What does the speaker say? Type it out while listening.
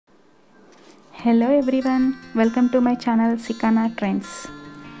Hello everyone, welcome to my channel Sikanatrends.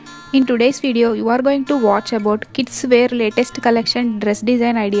 In today's video, you are going to watch about kids wear latest collection dress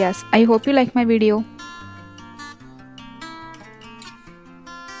design ideas. I hope you like my video.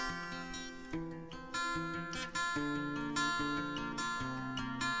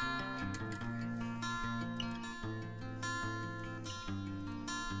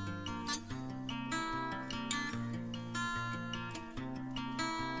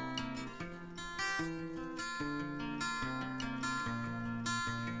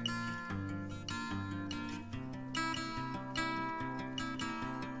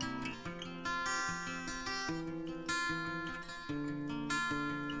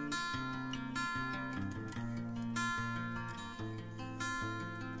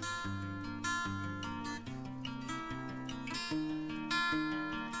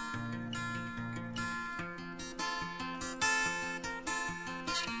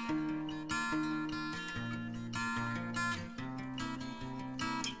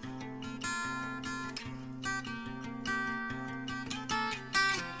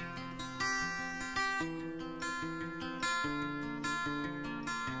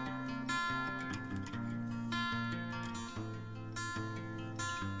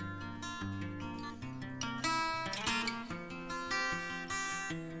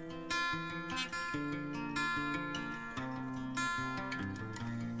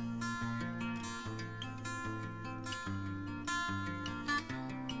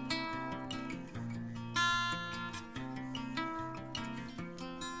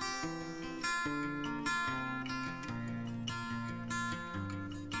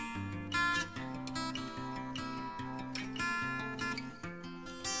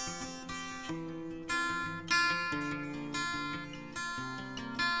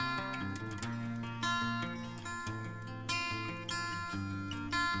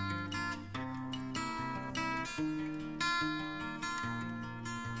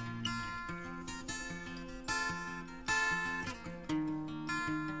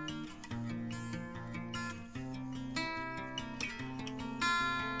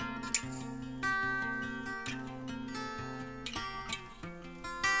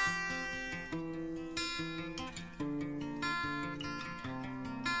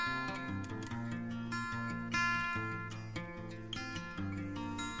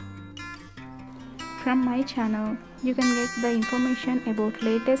 From my channel, you can get the information about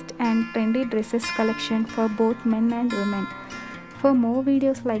latest and trendy dresses collection for both men and women. For more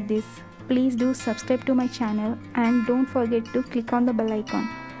videos like this, please do subscribe to my channel and don't forget to click on the bell icon.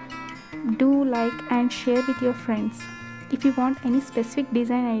 Do like and share with your friends. If you want any specific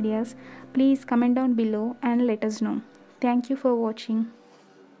design ideas, please comment down below and let us know. Thank you for watching.